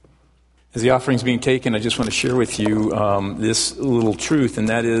As the offering's being taken, I just want to share with you this little truth, and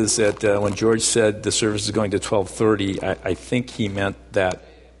that is that when George said the service is going to 12:30, I think he meant that,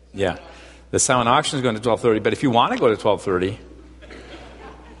 the silent auction is going to 12:30, but if you want to go to 12:30,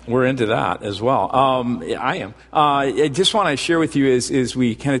 we're into that as well. I am. I just want to share with you as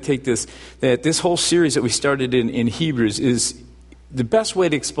we kind of take this, that this whole series that we started in Hebrews is the best way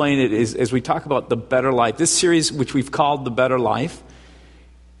to explain it is as we talk about the better life. This series, which we've called The Better Life,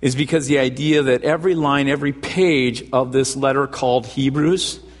 is because the idea that every line, every page of this letter called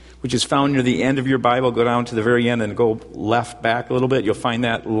Hebrews, which is found near the end of your Bible, go down to the very end and go left back a little bit, you'll find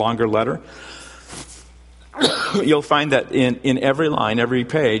that longer letter. You'll find that in every line, every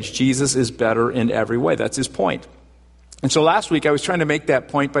page, Jesus is better in every way. That's his point. And so last week I was trying to make that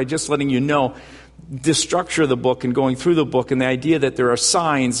point by just letting you know the structure of the book and going through the book and the idea that there are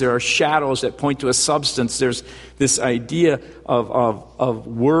signs, there are shadows that point to a substance. There's this idea of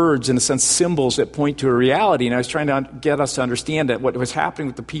words, in a sense, symbols that point to a reality. And I was trying to get us to understand that what was happening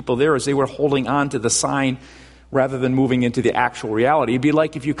with the people there is they were holding on to the sign rather than moving into the actual reality. It'd be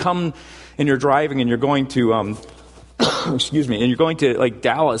like if you come and you're driving and you're going to, excuse me, and you're going to like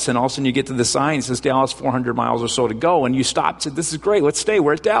Dallas, and all of a sudden you get to the sign that says Dallas 400 miles or so to go, and you stop and say, this is great, let's stay,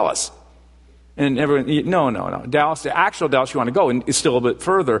 we're at Dallas. And everyone, no. Dallas, the actual Dallas you want to go, and it's still a bit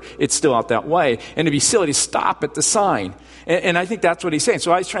further. It's still out that way. And it'd be silly to stop at the sign. And I think that's what he's saying.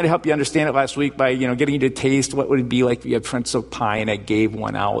 So I was trying to help you understand it last week by, getting you to taste what would it be like if you had French silk pie, and I gave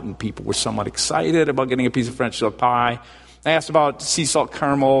one out, and people were somewhat excited about getting a piece of French silk pie. I asked about sea salt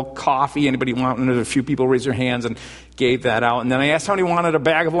caramel coffee. Anybody want? And a few people raised their hands and gave that out. And then I asked how many wanted a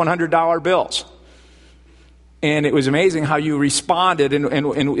bag of $100 bills. And it was amazing how you responded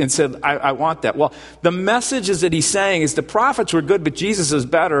and said, I want that. Well, the message is that he's saying is the prophets were good, but Jesus is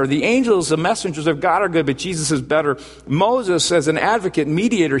better. The angels, the messengers of God are good, but Jesus is better. Moses, as an advocate,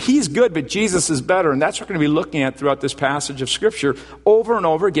 mediator, he's good, but Jesus is better. And that's what we're going to be looking at throughout this passage of Scripture over and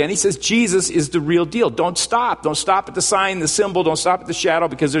over again. He says Jesus is the real deal. Don't stop. Don't stop at the sign, the symbol. Don't stop at the shadow,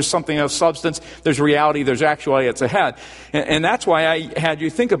 because there's something of substance. There's reality. There's actuality. It's ahead. And that's why I had you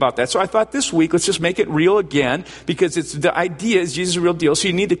think about that. So I thought this week, let's just make it real again. Because it's the idea is Jesus is a real deal. So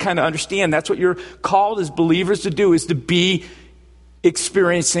you need to kind of understand that's what you're called as believers to do, is to be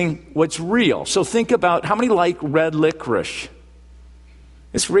experiencing what's real. So think about how many like red licorice.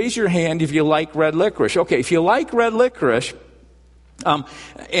 Just raise your hand if you like red licorice. Okay, if you like red licorice,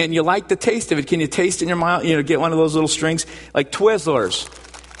 and you like the taste of it, can you taste it in your mouth? Get one of those little strings like Twizzlers.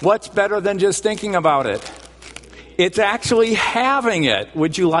 What's better than just thinking about it? It's actually having it.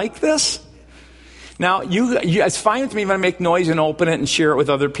 Would you like this? Now, it's fine with me if I make noise and open it and share it with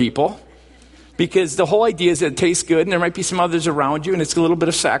other people, because the whole idea is that it tastes good, and there might be some others around you, and it's a little bit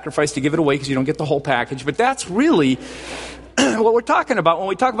of sacrifice to give it away because you don't get the whole package. But that's really what we're talking about when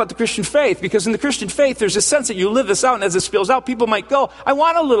we talk about the Christian faith, because in the Christian faith, there's a sense that you live this out, and as it spills out, people might go, I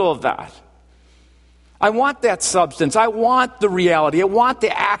want a little of that. I want that substance. I want the reality. I want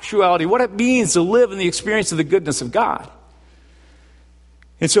the actuality, what it means to live in the experience of the goodness of God.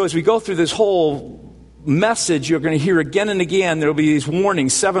 And so as we go through this whole message, you're going to hear again and again, there will be these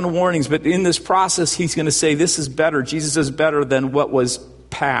warnings, 7 warnings, but in this process, he's going to say, this is better. Jesus is better than what was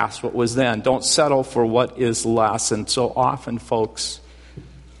past, what was then. Don't settle for what is less. And so often, folks,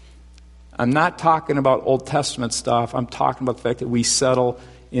 I'm not talking about Old Testament stuff. I'm talking about the fact that we settle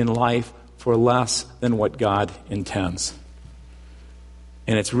in life for less than what God intends.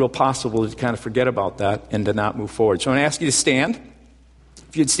 And it's real possible to kind of forget about that and to not move forward. So I'm going to ask you to stand.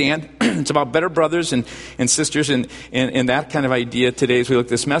 If you'd stand, it's about better brothers and sisters and that kind of idea today as we look at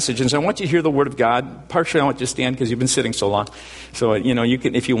this message. And so I want you to hear the Word of God. Partially, I want you to stand because you've been sitting so long. So, you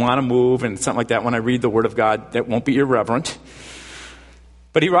can, if you want to move and something like that, when I read the Word of God, that won't be irreverent.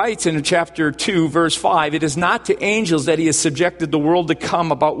 But he writes in chapter 2, verse 5, it is not to angels that he has subjected the world to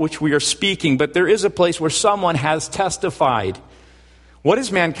come about which we are speaking, but there is a place where someone has testified. What is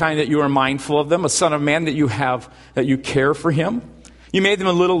mankind that you are mindful of them? A son of man that you care for him? You made them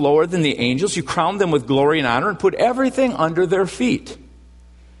a little lower than the angels. You crowned them with glory and honor and put everything under their feet.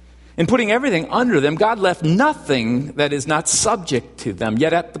 In putting everything under them, God left nothing that is not subject to them.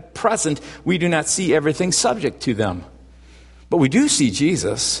 Yet at the present, we do not see everything subject to them. But we do see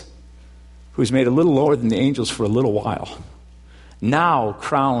Jesus, who is made a little lower than the angels for a little while, now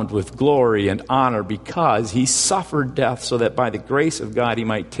crowned with glory and honor because he suffered death so that by the grace of God he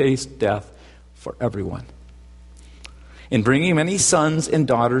might taste death for everyone. In bringing many sons and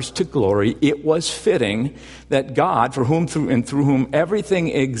daughters to glory, it was fitting that God, for whom through whom everything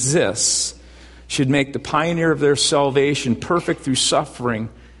exists, should make the pioneer of their salvation perfect through suffering,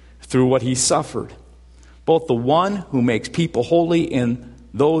 through what he suffered. Both the one who makes people holy and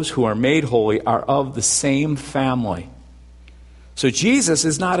those who are made holy are of the same family. So Jesus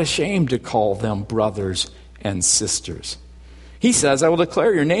is not ashamed to call them brothers and sisters. He says, I will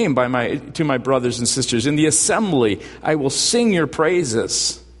declare your name to my brothers and sisters. In the assembly, I will sing your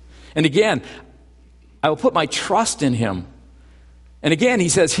praises. And again, I will put my trust in him. And again, he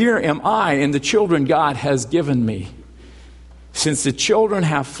says, here am I and the children God has given me. Since the children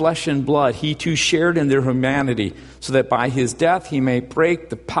have flesh and blood, he too shared in their humanity, so that by his death he may break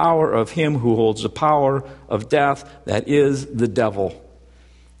the power of him who holds the power of death, that is, the devil,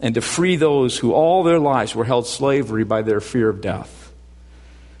 and to free those who all their lives were held slavery by their fear of death.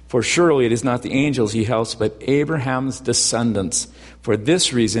 For surely it is not the angels he helps, but Abraham's descendants. For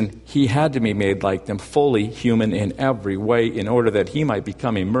this reason he had to be made like them, fully human in every way, in order that he might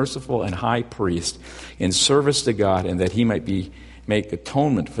become a merciful and high priest in service to God, and that he might make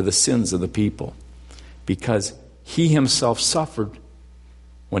atonement for the sins of the people. Because he himself suffered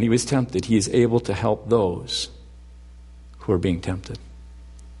when he was tempted, he is able to help those who are being tempted.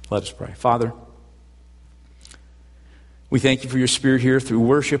 Let us pray. Father, we thank you for your Spirit here through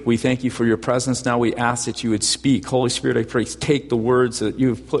worship. We thank you for your presence. Now we ask that you would speak. Holy Spirit, I pray, take the words that you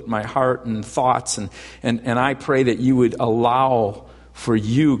have put in my heart and thoughts, and I pray that you would allow for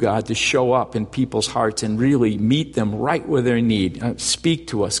you, God, to show up in people's hearts and really meet them right where they need. Speak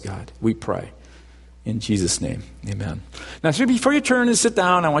to us, God, we pray. In Jesus' name, amen. Now, so before you turn and sit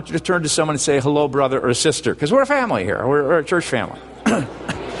down, I want you to turn to someone and say, hello, brother or sister, because we're a family here. We're a church family.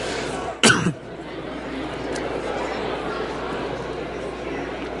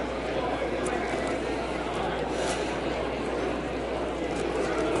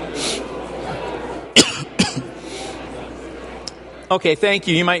 Okay, thank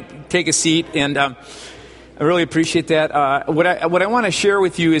you. You might take a seat, and I really appreciate that. What I want to share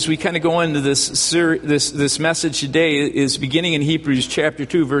with you as we kind of go into this message today is beginning in Hebrews chapter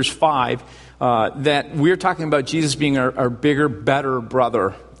 2, verse 5, that we're talking about Jesus being our bigger, better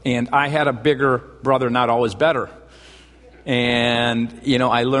brother. And I had a bigger brother, not always better. And,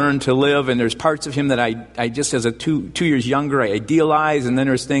 I learned to live, and there's parts of him that I just as a two years younger, I idealize, and then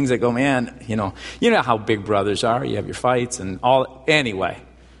there's things that go, man, you know how big brothers are. You have your fights and all. Anyway,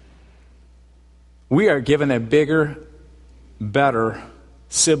 we are given a bigger, better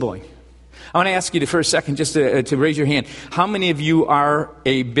sibling. I want to ask you for a second just to raise your hand. How many of you are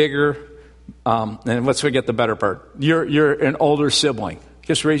a bigger, and let's forget the better part. You're an older sibling.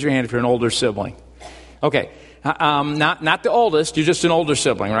 Just raise your hand if you're an older sibling. Okay. Not the oldest, you're just an older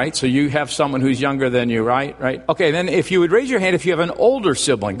sibling, right? So you have someone who's younger than you, right? Right? Okay, then if you would raise your hand if you have an older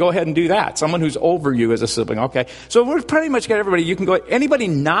sibling, go ahead and do that. Someone who's over you as a sibling, okay? So we've pretty much got everybody. You can go, anybody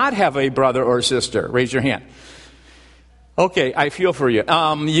not have a brother or sister? Raise your hand. Okay, I feel for you.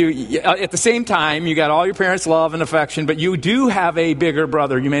 You at the same time, you got all your parents' love and affection, but you do have a bigger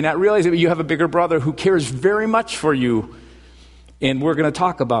brother. You may not realize it, but you have a bigger brother who cares very much for you. And we're going to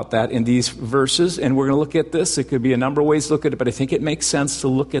talk about that in these verses, and we're going to look at this. It could be a number of ways to look at it, but I think it makes sense to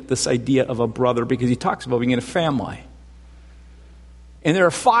look at this idea of a brother because he talks about being in a family. And there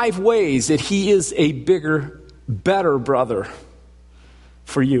are 5 ways that he is a bigger, better brother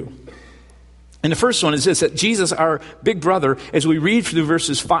for you. And the first one is this, that Jesus, our big brother, as we read through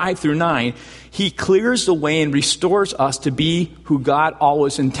verses 5 through 9, he clears the way and restores us to be who God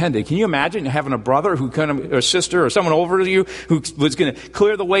always intended. Can you imagine having a brother or a sister or someone over to you who was going to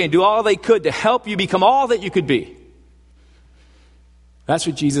clear the way and do all they could to help you become all that you could be? That's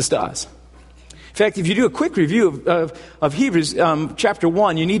what Jesus does. In fact, if you do a quick review of Hebrews chapter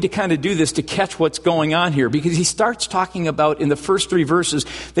 1, you need to kind of do this to catch what's going on here, because he starts talking about in the first 3 verses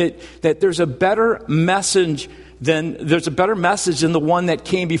that there's a better message than the one that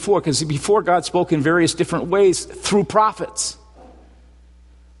came before, because before God spoke in various different ways through prophets.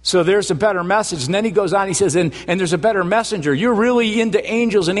 So there's a better message. And then he goes on, he says, and there's a better messenger. You're really into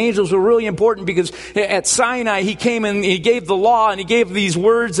angels, and angels were really important because at Sinai he came and he gave the law and he gave these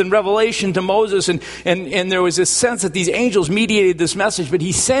words and revelation to Moses, and there was this sense that these angels mediated this message. But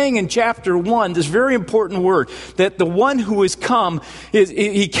he's saying in chapter 1 this very important word, that the one who has come,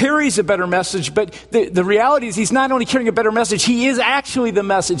 he carries a better message, but the reality is he's not only carrying a better message, he is actually the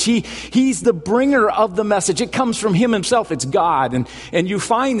message. He's the bringer of the message. It comes from him himself. It's God. And you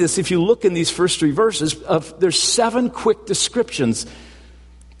find this if you look in these first 3 verses. There's 7 quick descriptions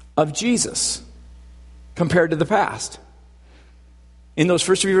of Jesus compared to the past. In those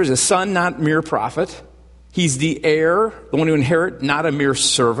first 3 verses, son, not mere prophet. He's the heir, the one who inherit, not a mere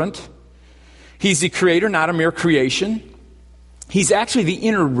servant. He's the creator, not a mere creation. He's actually the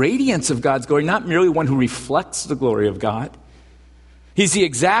inner radiance of God's glory, not merely one who reflects the glory of God. He's the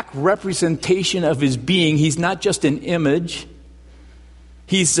exact representation of his being. He's not just an image.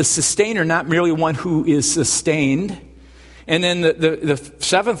 He's the sustainer, not merely one who is sustained. And then the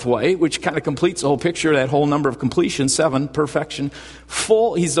seventh way, which kind of completes the whole picture, that whole number of completion, 7, perfection,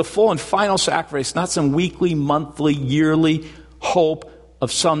 full. He's the full and final sacrifice, not some weekly, monthly, yearly hope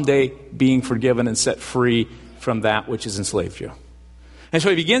of someday being forgiven and set free from that which has enslaved you. And so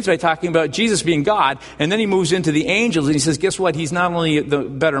he begins by talking about Jesus being God, and then he moves into the angels, and he says, guess what? He's not only the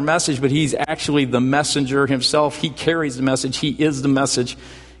better message, but he's actually the messenger himself. He carries the message. He is the message.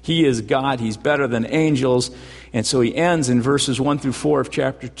 He is God. He's better than angels. And so he ends in verses 1 through 4 of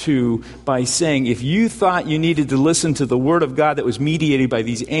chapter 2 by saying, if you thought you needed to listen to the word of God that was mediated by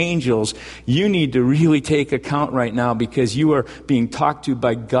these angels, you need to really take account right now, because you are being talked to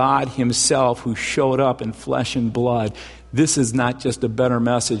by God himself, who showed up in flesh and blood. This is not just a better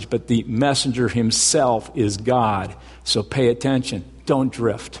message, but the messenger himself is God. So pay attention. Don't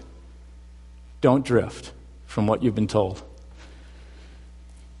drift. Don't drift from what you've been told.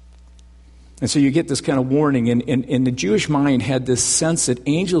 And so you get this kind of warning, and the Jewish mind had this sense that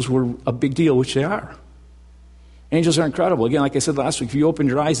angels were a big deal, which they are. Angels are incredible. Again, like I said last week, if you opened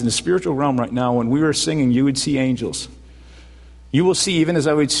your eyes in the spiritual realm right now, when we were singing, you would see angels. You will see, even as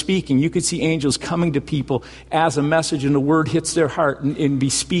I was speaking, you could see angels coming to people as a message and the word hits their heart, and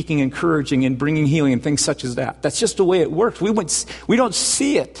be speaking, encouraging, and bringing healing and things such as that. That's just the way it works. We don't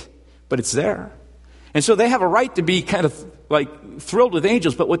see it, but it's there. And so they have a right to be kind of like thrilled with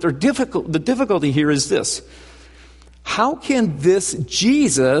angels, but the difficulty here is this. How can this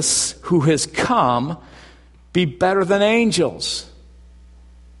Jesus who has come be better than angels?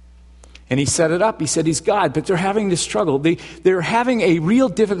 And he set it up. He said he's God, but they're having this struggle. They're having a real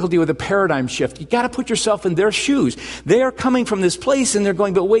difficulty with a paradigm shift. You got to put yourself in their shoes. They are coming from this place, and they're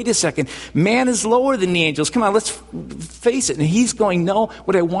going, but wait a second. Man is lower than the angels. Come on, let's face it. And he's going, no,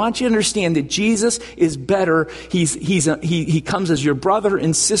 what I want you to understand, that Jesus is better. He comes as your brother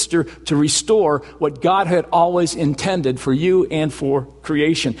and sister to restore what God had always intended for you and for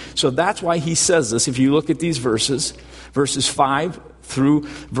creation. So that's why he says this. If you look at these verses 5 through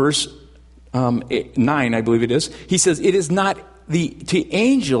verse 9, I believe it is. He says, it is not to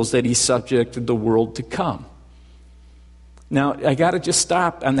angels that he subjected the world to come. Now, I got to just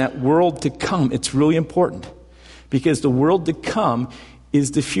stop on that world to come. It's really important, because the world to come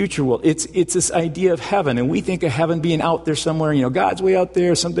is the future world. It's this idea of heaven, and we think of heaven being out there somewhere. God's way out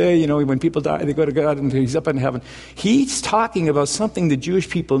there someday. When people die, they go to God, and he's up in heaven. He's talking about something the Jewish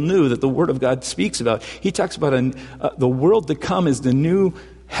people knew that the Word of God speaks about. He talks about the world to come is the new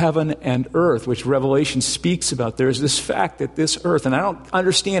heaven and earth, which Revelation speaks about. There's this fact that this earth, and I don't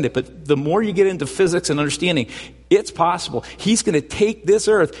understand it, but the more you get into physics and understanding, it's possible. He's going to take this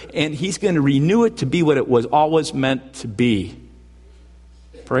earth and he's going to renew it to be what it was always meant to be.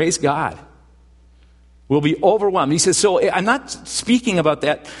 Praise God. We'll be overwhelmed. He says, so I'm not speaking about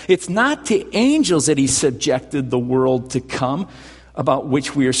that. It's not to angels that he subjected the world to come, about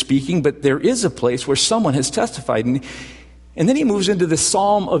which we are speaking, but there is a place where someone has testified. And then he moves into the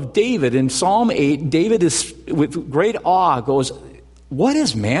Psalm of David. In Psalm 8, David is, with great awe, goes, what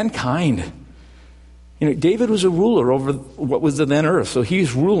is mankind? David was a ruler over what was the then earth, so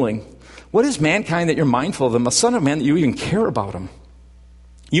he's ruling. What is mankind that you're mindful of them? A son of man that you even care about him.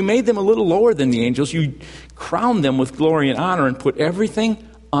 You made them a little lower than the angels. You crowned them with glory and honor and put everything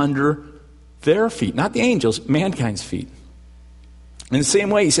under their feet. Not the angels, mankind's feet. In the same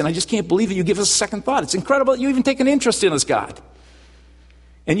way, he said, I just can't believe that you give us a second thought. It's incredible that you even take an interest in us, God.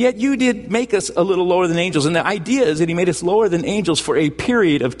 And yet you did make us a little lower than angels. And the idea is that he made us lower than angels for a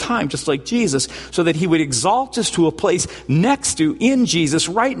period of time, just like Jesus, so that he would exalt us to a place next to, in Jesus,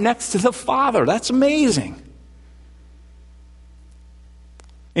 right next to the Father. That's amazing.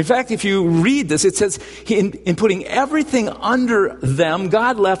 In fact, if you read this, it says, in putting everything under them,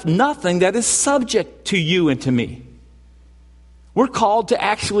 God left nothing that is subject to you and to me. We're called to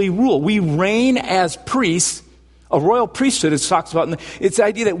actually rule. We reign as priests, a royal priesthood, it talks about. It's the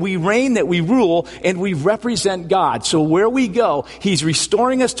idea that we reign, that we rule, and we represent God. So where we go, he's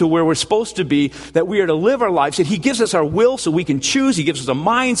restoring us to where we're supposed to be, that we are to live our lives, that he gives us our will so we can choose. He gives us a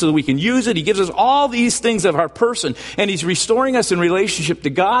mind so that we can use it. He gives us all these things of our person. And he's restoring us in relationship to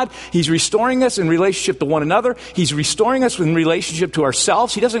God. He's restoring us in relationship to one another. He's restoring us in relationship to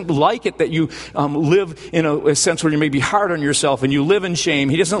ourselves. He doesn't like it that you live in a sense where you may be hard on yourself and you live in shame.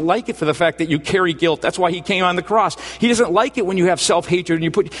 He doesn't like it for the fact that you carry guilt. That's why he came on the cross. He doesn't like it when you have self-hatred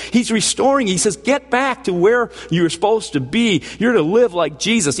and he's restoring. He says, get back to where you're supposed to be. You're to live like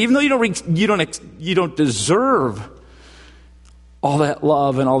Jesus. Even though you don't deserve all that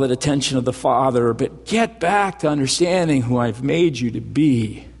love and all that attention of the Father, but get back to understanding who I've made you to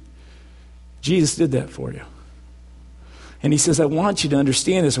be. Jesus did that for you. And he says, I want you to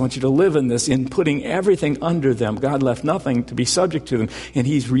understand this. I want you to live in this, in putting everything under them. God left nothing to be subject to them. And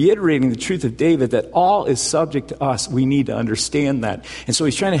he's reiterating the truth of David that all is subject to us. We need to understand that. And so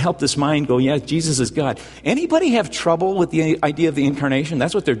he's trying to help this mind go, yeah, Jesus is God. Anybody have trouble with the idea of the incarnation?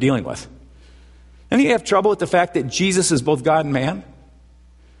 That's what they're dealing with. Any have trouble with the fact that Jesus is both God and man?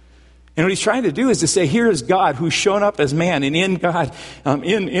 And what he's trying to do is to say, here is God who's shown up as man. And in God,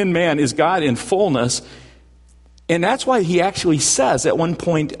 in man is God in fullness. And that's why he actually says at one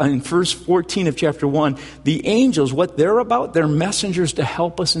point in verse 14 of chapter 1, the angels, what they're about, they're messengers to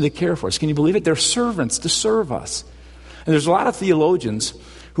help us and to care for us. Can you believe it? They're servants to serve us. And there's a lot of theologians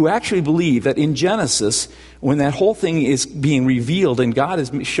who actually believe that in Genesis, when that whole thing is being revealed and God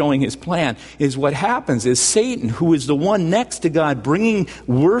is showing his plan, is what happens is Satan, who is the one next to God bringing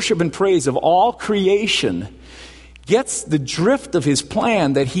worship and praise of all creation, gets the drift of his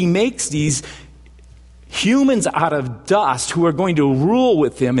plan that he makes these humans out of dust who are going to rule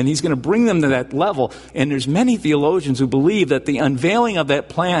with him, and he's going to bring them to that level. And there's many theologians who believe that the unveiling of that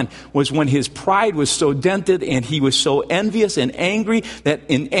plan was when his pride was so dented and he was so envious and angry that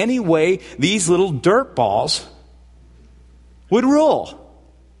in any way these little dirt balls would rule.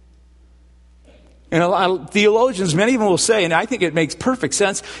 And a lot of theologians, many of them will say, and I think it makes perfect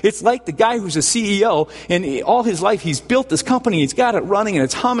sense, it's like the guy who's a CEO, and all his life he's built this company, he's got it running, and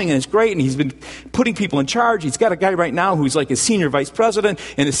it's humming, and it's great, and he's been putting people in charge. He's got a guy right now who's like a senior vice president,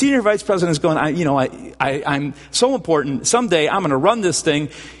 and the senior vice president is going, I'm so important, someday I'm going to run this thing.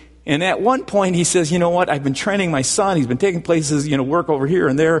 And at one point he says, you know what, I've been training my son, he's been taking places, work over here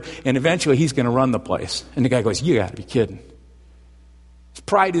and there, and eventually he's going to run the place. And the guy goes, you got to be kidding. His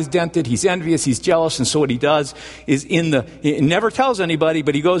pride is dented, he's envious, he's jealous, and so what he does is he never tells anybody,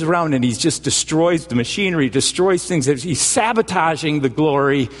 but he goes around and he just destroys the machinery, destroys things. He's sabotaging the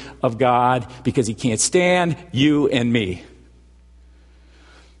glory of God because he can't stand you and me.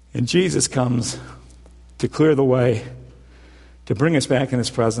 And Jesus comes to clear the way, to bring us back in his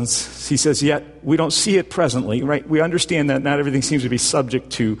presence. He says, yet we don't see it presently, right? We understand that not everything seems to be subject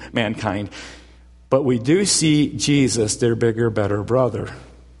to mankind. But we do see Jesus, their bigger, better brother,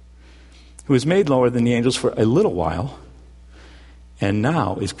 who was made lower than the angels for a little while, and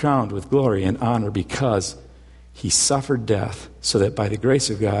now is crowned with glory and honor because he suffered death, so that by the grace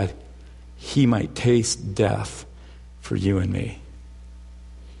of God, he might taste death for you and me.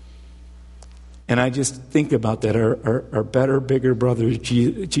 And I just think about that. Our better, bigger brother,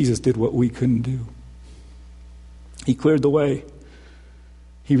 Jesus, did what we couldn't do. He cleared the way.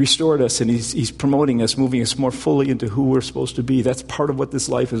 He restored us, and he's promoting us, moving us more fully into who we're supposed to be. That's part of what this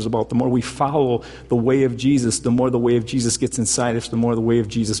life is about. The more we follow the way of Jesus, the more the way of Jesus gets inside us, the more the way of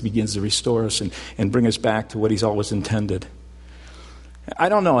Jesus begins to restore us and bring us back to what he's always intended. I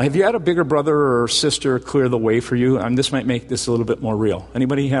don't know. Have you had a bigger brother or sister clear the way for you? This might make this a little bit more real.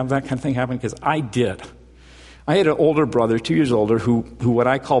 Anybody have that kind of thing happen? Because I did. I had an older brother, 2 years older, who what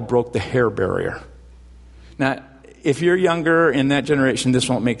I call broke the hair barrier. Now, if you're younger in that generation, this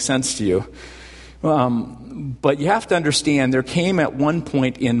won't make sense to you. But you have to understand, there came at one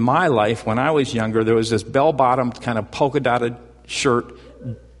point in my life when I was younger, there was this bell-bottomed kind of polka-dotted shirt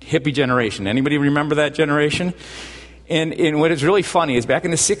hippie generation. Anybody remember that generation? And what is really funny is back in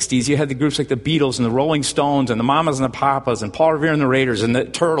the 60s, you had the groups like the Beatles and the Rolling Stones and the Mamas and the Papas and Paul Revere and the Raiders and the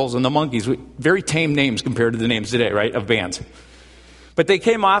Turtles and the Monkees. Very tame names compared to the names today, right, of bands. But they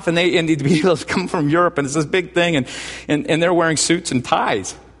came off, and the Beatles come from Europe, and it's this big thing, and they're wearing suits and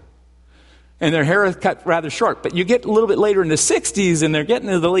ties. And their hair is cut rather short. But you get a little bit later in the 60s, and they're getting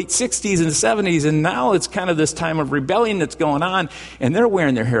into the late 60s and 70s, and now it's kind of this time of rebellion that's going on, and they're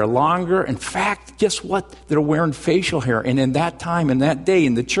wearing their hair longer. In fact, guess what? They're wearing facial hair. And in that time, in that day,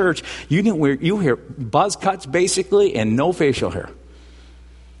 in the church, you hear buzz cuts, basically, and no facial hair.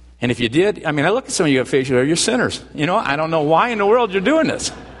 And if you did, I look at some of you who have facial hair, you're sinners. I don't know why in the world you're doing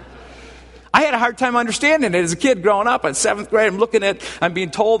this. I had a hard time understanding it as a kid growing up. In 7th grade, I'm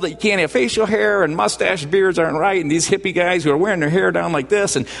being told that you can't have facial hair and mustache beards aren't right, and these hippie guys who are wearing their hair down like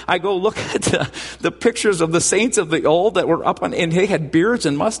this. And I go look at the pictures of the saints of the old that were up on, and they had beards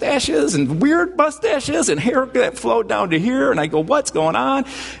and mustaches and weird mustaches and hair that flowed down to here. And I go, what's going on?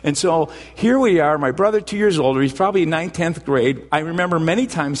 And so here we are, my brother 2 years older, he's probably in 9th, 10th grade. I remember many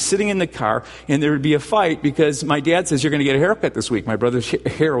times sitting in the car, and there would be a fight because my dad says, you're going to get a haircut this week. My brother's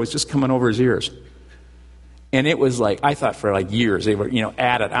hair was just coming over his ears. And it was like, I thought for like years, they were,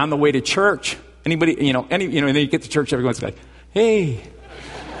 at it. On the way to church, anybody, and then you get to church, everyone's like, hey,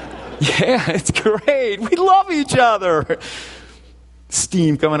 yeah, it's great. We love each other.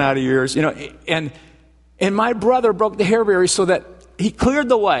 Steam coming out of your ears, and my brother broke the hair barrier so that he cleared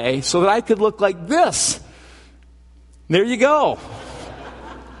the way so that I could look like this. There you go.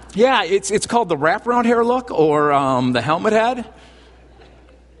 Yeah, it's called the wraparound hair look or the helmet head.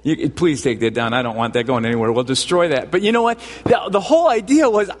 Please take that down. I don't want that going anywhere. We'll destroy that. But you know what? The whole idea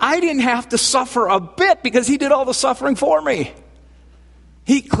was I didn't have to suffer a bit because he did all the suffering for me.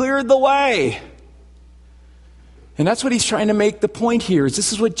 He cleared the way. And that's what he's trying to make the point here. Is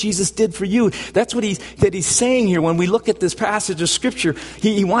this is what Jesus did for you. That's what he's saying here. When we look at this passage of Scripture,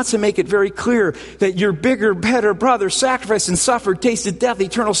 he wants to make it very clear that your bigger, better brother sacrificed and suffered, tasted death,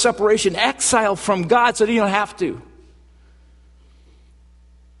 eternal separation, exile from God so that you don't have to.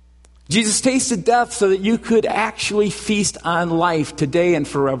 Jesus tasted death so that you could actually feast on life today and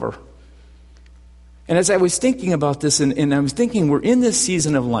forever. And as I was thinking about this, and I was thinking we're in this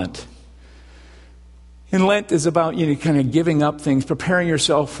season of Lent. And Lent is about, kind of giving up things, preparing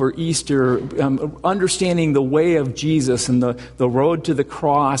yourself for Easter, understanding the way of Jesus and the road to the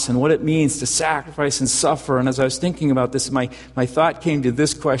cross and what it means to sacrifice and suffer. And as I was thinking about this, my thought came to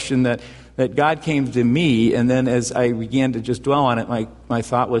this question that God came to me, and then as I began to just dwell on it, my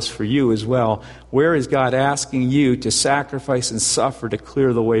thought was for you as well. Where is God asking you to sacrifice and suffer to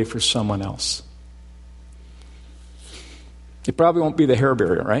clear the way for someone else? It probably won't be the hair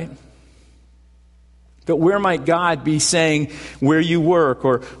barrier, right? But where might God be saying where you work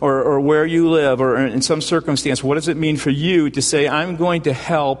or where you live or in some circumstance, what does it mean for you to say, I'm going to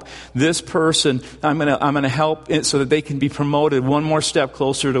help this person, I'm going to help it so that they can be promoted one more step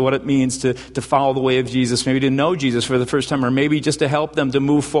closer to what it means to follow the way of Jesus, maybe to know Jesus for the first time, or maybe just to help them to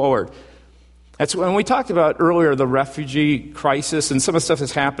move forward. That's when we talked about earlier the refugee crisis and some of the stuff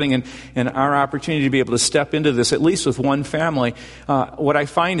that's happening and our opportunity to be able to step into this, at least with one family. What I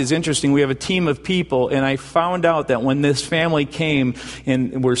find is interesting, we have a team of people, and I found out that when this family came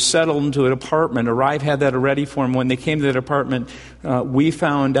and were settled into an apartment, Arrive had that already for them. When they came to that apartment, we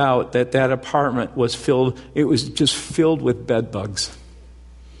found out that apartment was just filled with bed bugs.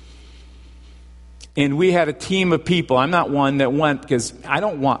 And we had a team of people. I'm not one that went because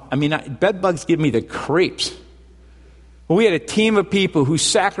bed bugs give me the creeps. But we had a team of people who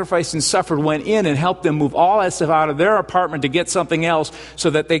sacrificed and suffered, went in and helped them move all that stuff out of their apartment to get something else so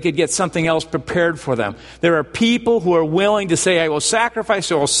that they could get something else prepared for them. There are people who are willing to say, I will sacrifice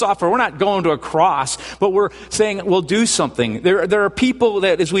or will suffer. We're not going to a cross, but we're saying we'll do something. There are people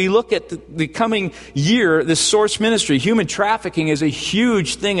that as we look at the coming year, this source ministry, human trafficking is a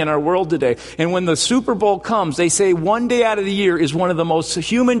huge thing in our world today. And when the Super Bowl comes, they say one day out of the year is one of the most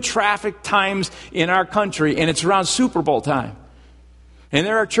human trafficked times in our country, and it's around Super Bowl time. And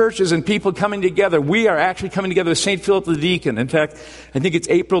there are churches and people coming together. We are actually coming together with St. Philip the Deacon. In fact, I think it's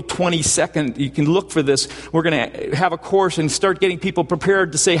April 22nd. You can look for this. We're going to have a course and start getting people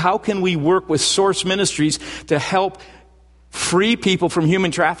prepared to say, how can we work with Source Ministries to help free people from human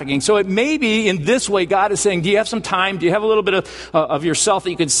trafficking? So it may be in this way God is saying, do you have some time? Do you have a little bit of yourself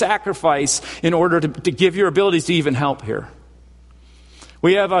that you can sacrifice in order to give your abilities to even help here?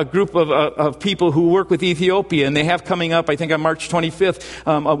 We have a group of people who work with Ethiopia, and they have coming up, I think on March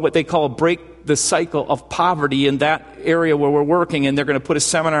 25th, what they call Break the Cycle of Poverty in that area where we're working, and they're going to put a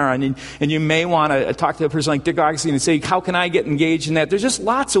seminar on, and you may want to talk to a person like Dick Augustine and say, how can I get engaged in that? There's just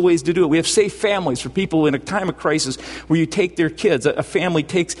lots of ways to do it. We have Safe Families for people in a time of crisis where you take their kids. A family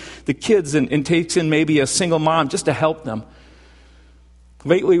takes the kids and takes in maybe a single mom just to help them.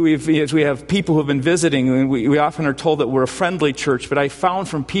 Lately, we have people who have been visiting, and we often are told that we're a friendly church, but I found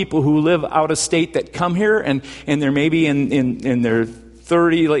from people who live out of state that come here, and they're maybe in their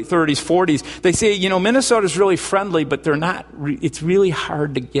late 30s, 40s, they say, Minnesota's really friendly, but they're not, it's really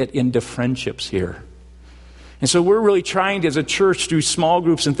hard to get into friendships here. And so we're really trying as a church through small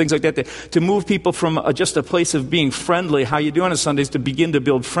groups and things like that to move people from just a place of being friendly, how you do on a Sundays, to begin to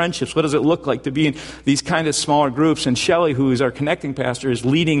build friendships. What does it look like to be in these kind of smaller groups? And Shelley, who is our connecting pastor, is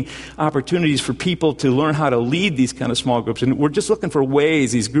leading opportunities for people to learn how to lead these kind of small groups. And we're just looking for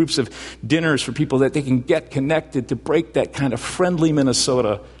ways, these groups of dinners for people that they can get connected to break that kind of friendly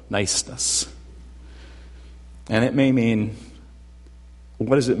Minnesota niceness. And it may mean,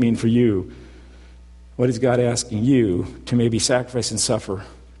 what does it mean for you? What is God asking you to maybe sacrifice and suffer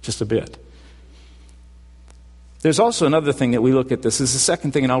just a bit? There's also another thing that we look at. This is the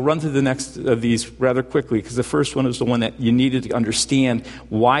second thing, and I'll run through the next of these rather quickly, because the first one is the one that you needed to understand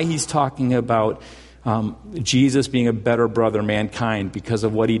why he's talking about Jesus being a better brother, mankind, because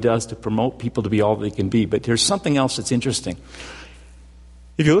of what he does to promote people to be all they can be. But there's something else that's interesting.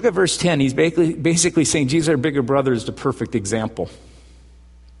 If you look at verse 10, he's basically saying Jesus, our bigger brother, is the perfect example.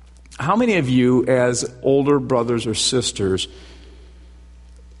 How many of you, as older brothers or sisters,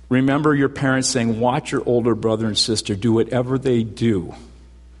 remember your parents saying, watch your older brother and sister do whatever they do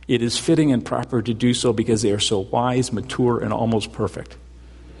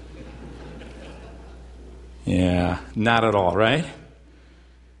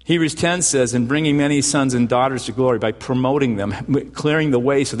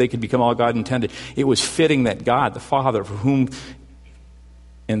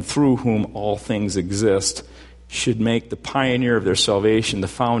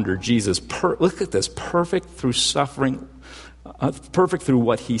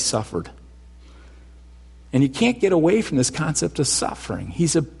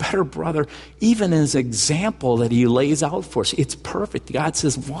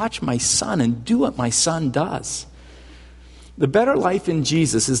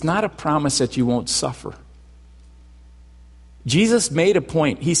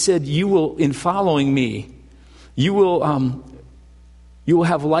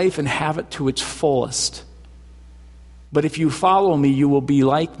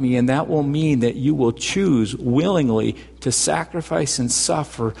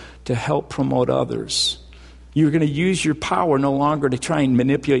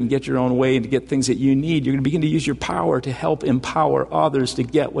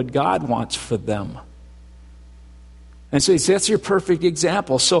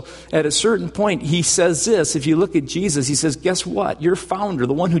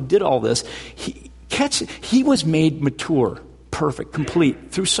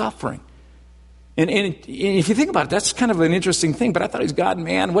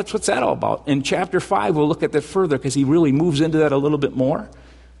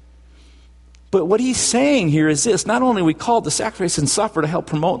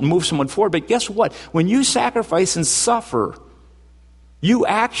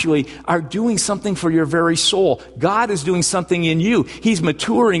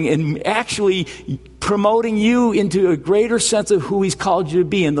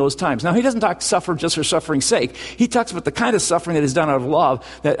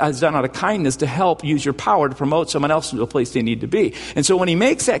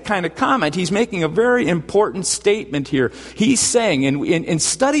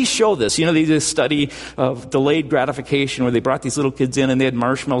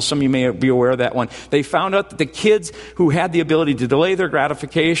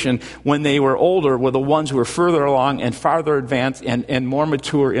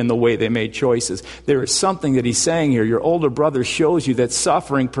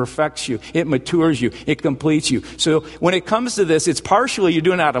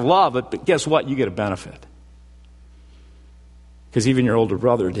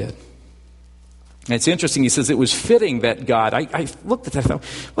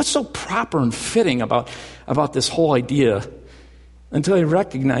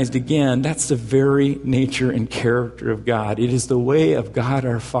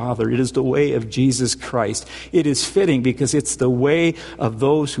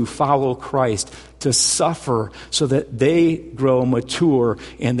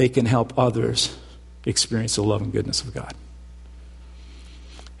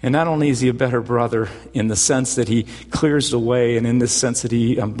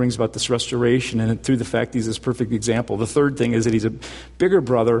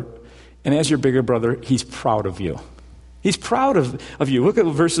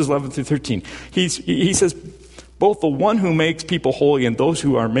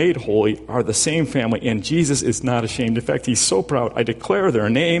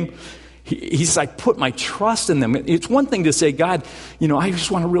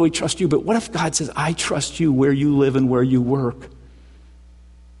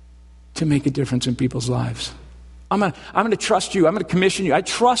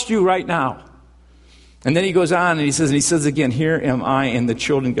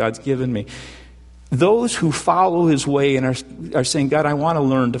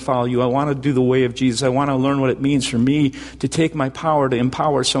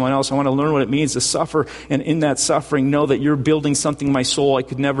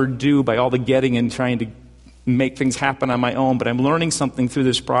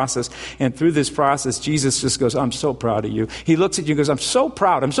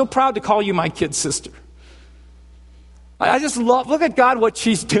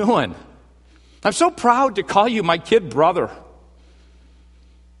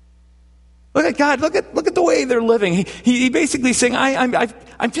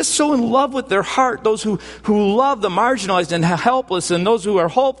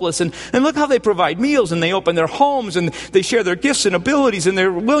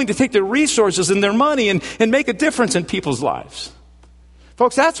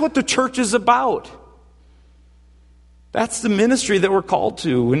That's the ministry that we're called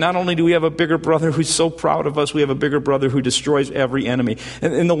to. And not only do we have a bigger brother who's so proud of us, we have a bigger brother who destroys every enemy.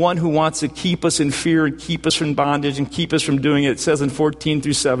 And the one who wants to keep us in fear and keep us from bondage and keep us from doing it. It says in 14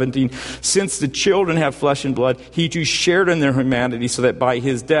 through 17, since the children have flesh and blood, he too shared in their humanity so that by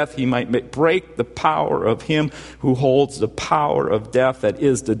his death he might break the power of him who holds the power of death, that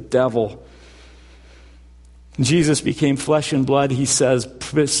is the devil. Jesus became flesh and blood, he says,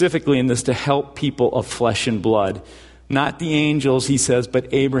 specifically in this, to help people of flesh and blood. Not the angels, he says,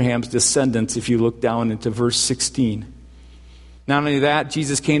 but Abraham's descendants, if you look down into verse 16. Not only that,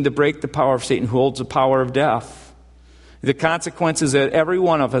 Jesus came to break the power of Satan, who holds the power of death. The consequence is that every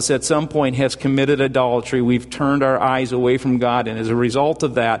one of us at some point has committed idolatry. We've turned our eyes away from God, and as a result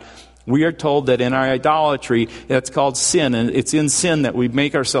of that, we are told that in our idolatry, that's called sin, and it's in sin that we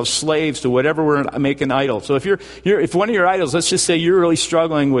make ourselves slaves to whatever we're making idol. So if one of your idols, let's just say you're really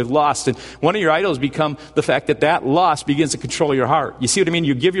struggling with lust, and one of your idols become the fact that lust begins to control your heart. You see what I mean?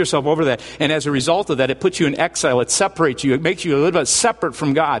 You give yourself over to that, and as a result of that, it puts you in exile. It separates you. It makes you a little bit separate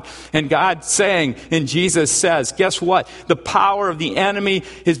from God. And God saying, and Jesus says, guess what? The power of the enemy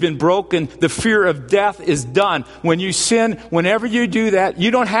has been broken. The fear of death is done. When you sin, whenever you do that, you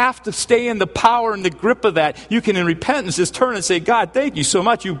don't have to stay in the power and the grip of that. You can, in repentance, just turn and say, God, thank you so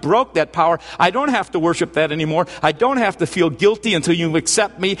much. You broke that power. I don't have to worship that anymore. I don't have to feel guilty until you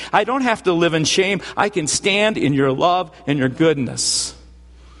accept me. I don't have to live in shame. I can stand in your love and your goodness.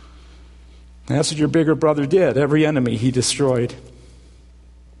 And that's what your bigger brother did. Every enemy he destroyed.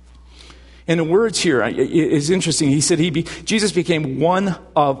 And the words here is interesting. He said Jesus became one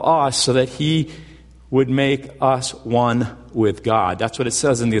of us so that he would make us one with God. That's what it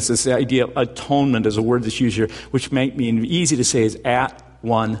says in this. This idea of atonement is a word that's used here, which may mean easy to say is at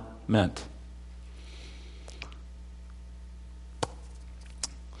one meant.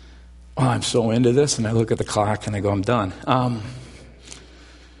 Oh, I'm so into this, and I look at the clock and I go, I'm done.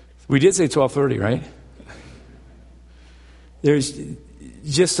 We did say 12:30, right? There's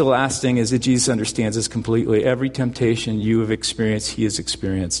just the last thing is that Jesus understands this completely. Every temptation you have experienced, he has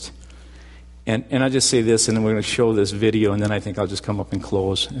experienced. And I'll just say this, and then we're going to show this video, and then I think I'll just come up and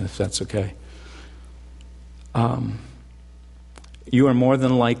close, if that's okay. You are more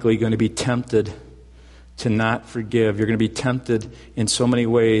than likely going to be tempted to not forgive. You're going to be tempted in so many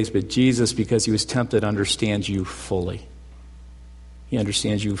ways, but Jesus, because he was tempted, understands you fully. He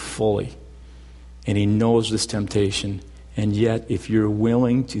understands you fully. And he knows this temptation. And yet, if you're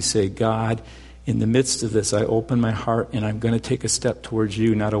willing to say, God, in the midst of this, I open my heart and I'm going to take a step towards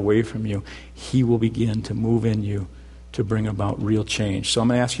you, not away from you, he will begin to move in you to bring about real change. So I'm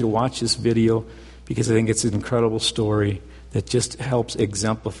going to ask you to watch this video because I think it's an incredible story that just helps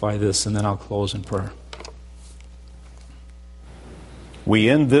exemplify this, and then I'll close in prayer. We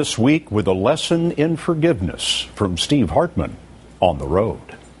end this week with a lesson in forgiveness from Steve Hartman on the road.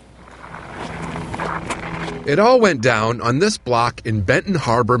 It all went down on this block in Benton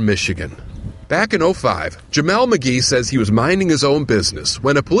Harbor, Michigan. Back in 2005, Jamel McGee says he was minding his own business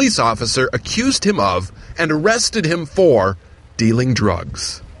when a police officer accused him of and arrested him for dealing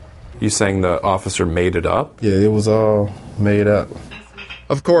drugs. You saying the officer made it up? Yeah, it was all made up.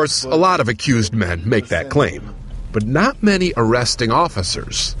 Of course, a lot of accused men make that claim, but not many arresting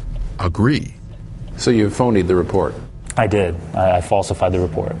officers agree. So you phonied the report? I did. I falsified the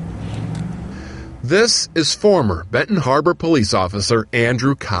report. This is former Benton Harbor police officer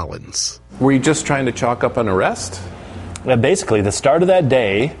Andrew Collins. Were you just trying to chalk up an arrest? Basically, the start of that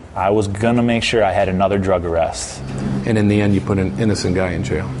day, I was going to make sure I had another drug arrest. And in the end, you put an innocent guy in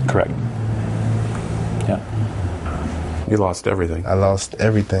jail? Correct. Yeah. You lost everything. I lost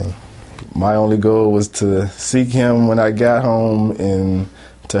everything. My only goal was to seek him when I got home and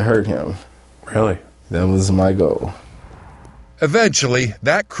to hurt him. Really? That was my goal. Eventually,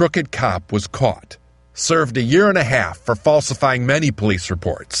 that crooked cop was caught, served 1.5 years for falsifying many police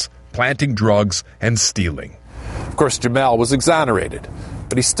reports, planting drugs, and stealing. Of course, Jamel was exonerated,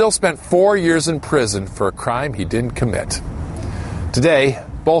 but he still spent 4 years in prison for a crime he didn't commit. Today,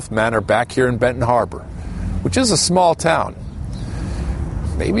 both men are back here in Benton Harbor, which is a small town.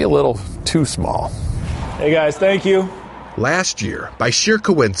 Maybe a little too small. Hey guys, thank you. Last year, by sheer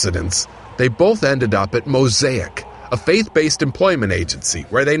coincidence, they both ended up at Mosaic, a faith-based employment agency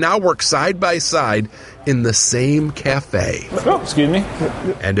where they now work side by side in the same cafe. Oh, excuse me.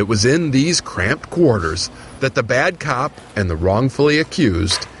 And it was in these cramped quarters that the bad cop and the wrongfully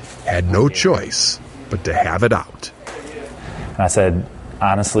accused had no choice but to have it out. And I said,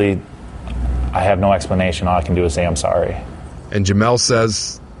 honestly, I have no explanation. All I can do is say I'm sorry. And Jamel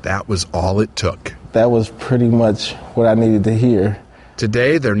says that was all it took. That was pretty much what I needed to hear.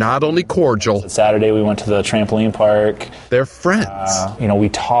 Today, they're not only cordial, Saturday we went to the trampoline park. they're friends. We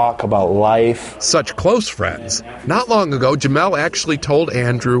talk about life. Such close friends. Not long ago, Jamel actually told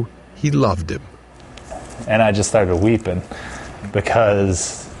Andrew he loved him. And I just started weeping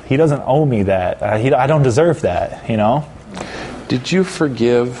because he doesn't owe me that. I don't deserve that, Did you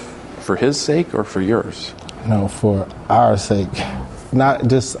forgive for his sake or for yours? No, for our sake. Not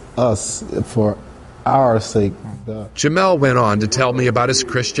just us, for our sake. Jamel went on to tell me about his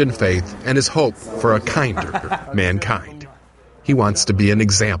Christian faith and his hope for a kinder mankind. He wants to be an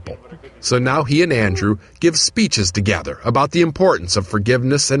example. So now he and Andrew give speeches together about the importance of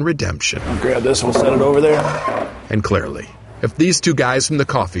forgiveness and redemption. I'll grab this, we'll set it over there. And clearly, if these two guys from the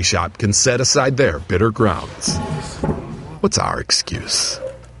coffee shop can set aside their bitter grounds, what's our excuse?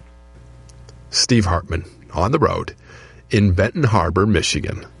 Steve Hartman, on the road, in Benton Harbor,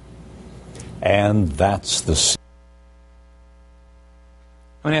 Michigan. And that's the...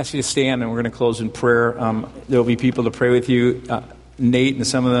 I'm going to ask you to stand, and we're going to close in prayer. There will be people to pray with you. Nate and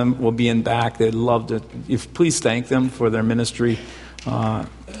some of them will be in back. They'd love to. Please thank them for their ministry. Thank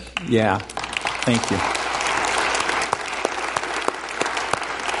you.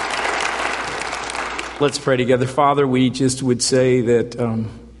 Let's pray together. Father, we just would say that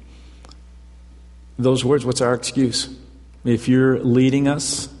those words, what's our excuse? If you're leading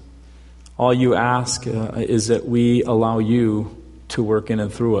us, all you ask is that we allow you to work in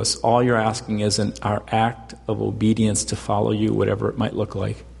and through us. All you're asking is our act of obedience to follow you, whatever it might look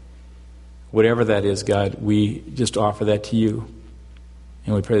like. Whatever that is, God, we just offer that to you.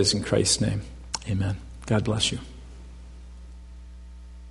 And we pray this in Christ's name. Amen. God bless you.